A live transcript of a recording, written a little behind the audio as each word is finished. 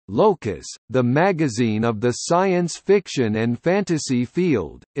Locus, the magazine of the science fiction and fantasy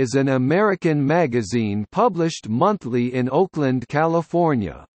field, is an American magazine published monthly in Oakland,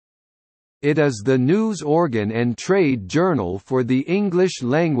 California. It is the news organ and trade journal for the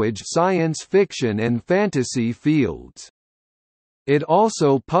English-language science fiction and fantasy fields. It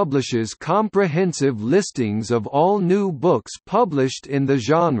also publishes comprehensive listings of all new books published in the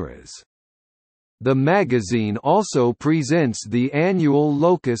genres. The magazine also presents the annual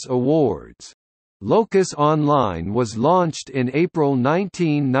Locus Awards. Locus Online was launched in April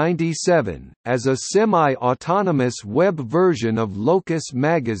 1997, as a semi-autonomous web version of Locus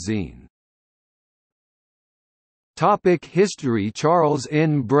magazine. History. Charles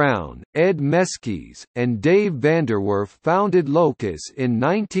N. Brown, Ed Mesquies, and Dave Vanderwerf founded Locus in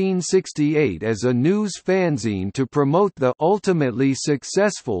 1968 as a news fanzine to promote the ultimately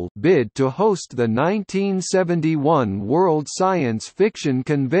successful bid to host the 1971 World Science Fiction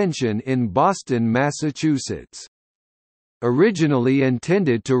Convention in Boston, Massachusetts. Originally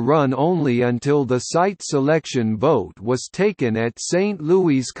intended to run only until the site selection vote was taken at St.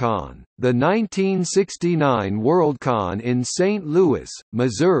 Louis Con, the 1969 Worldcon in St. Louis,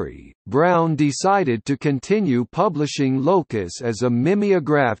 Missouri, Brown decided to continue publishing Locus as a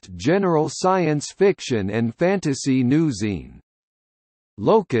mimeographed general science fiction and fantasy newzine.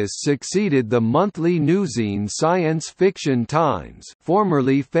 Locus succeeded the monthly newzine Science Fiction Times,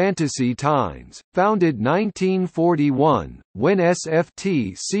 formerly Fantasy Times, founded 1941, when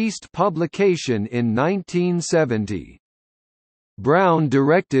SFT ceased publication in 1970. Brown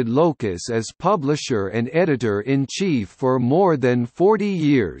directed Locus as publisher and editor-in-chief for more than 40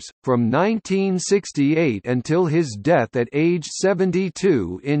 years, from 1968 until his death at age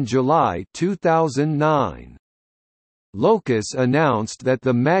 72 in July 2009. Locus announced that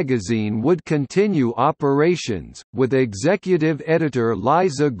the magazine would continue operations, with executive editor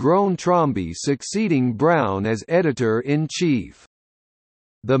Liza Groen-Trombe succeeding Brown as editor-in-chief.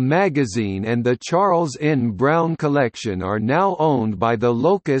 The magazine and the Charles N. Brown Collection are now owned by the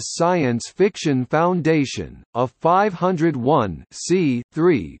Locus Science Fiction Foundation, a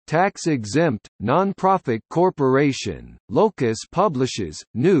 501(c)(3) tax-exempt, nonprofit corporation. Locus publishes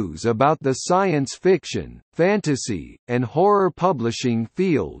news about the science fiction, fantasy, and horror publishing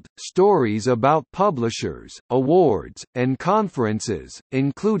field, stories about publishers, awards, and conferences,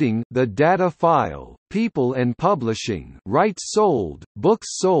 including The Data File, People and Publishing, Rights Sold,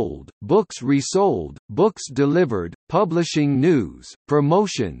 Books Sold, Books Resold, Books Delivered, Publishing News,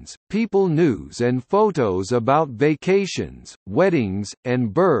 Promotions, People News and photos about vacations, weddings,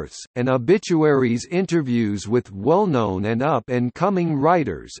 and births, and obituaries. Interviews with well-known and up-and-coming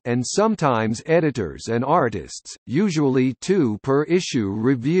writers and sometimes editors and artists, usually 2 per issue.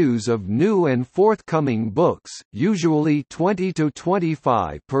 Reviews of new and forthcoming books, usually 20 to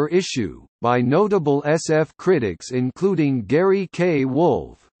 25 per issue, by notable SF critics including Gary K.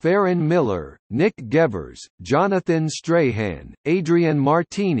 Wolfe, Farron Miller, Nick Gevers, Jonathan Strahan, Adrian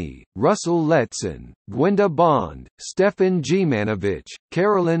Martini, Russell Letson, Gwenda Bond, Stefan Gimanovich,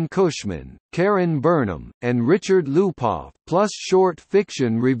 Carolyn Cushman, Karen Burnham, and Richard Lupoff, plus short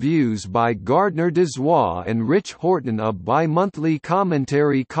fiction reviews by Gardner Dozois and Rich Horton. A bi-monthly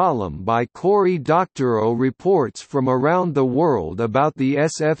commentary column by Cory Doctorow reports from around the world about the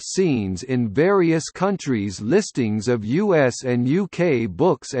SF scenes in various countries. Listings of US and UK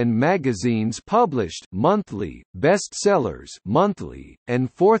books and magazines published monthly, bestsellers monthly,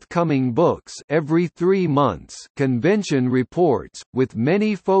 and forthcoming books every 3 months. Convention reports, with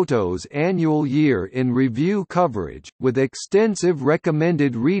many photos. Annual year in review coverage, with extensive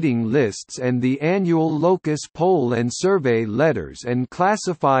recommended reading lists and the annual Locus poll and survey letters and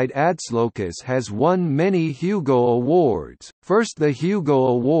classified ads. Locus has won many Hugo Awards, first the Hugo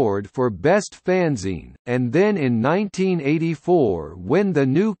Award for Best Fanzine, and then in 1984 when the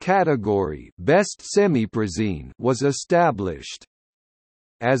new category Best Semiprozine was established.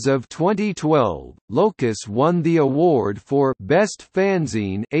 As of 2012, Locus won the award for Best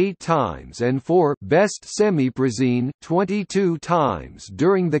Fanzine 8 times and for Best Semiprozine 22 times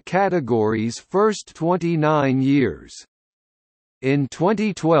during the category's first 29 years. In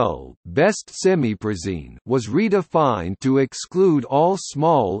 2012, Best Semiprozine was redefined to exclude all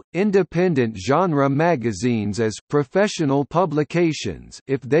small, independent genre magazines as professional publications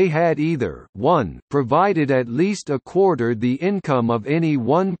if they had either 1. provided at least a quarter the income of any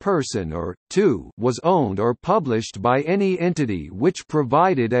one person, or 2. was owned or published by any entity which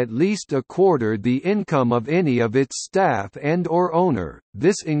provided at least a quarter the income of any of its staff and/or owner.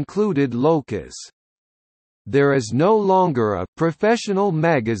 This included Locus. There is no longer a professional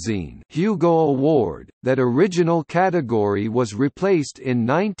magazine Hugo Award. That original category was replaced in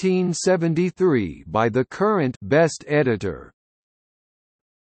 1973 by the current Best Editor.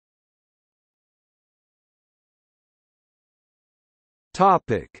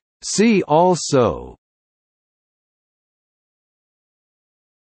 Topic. See also: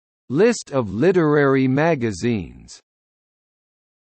 List of literary magazines.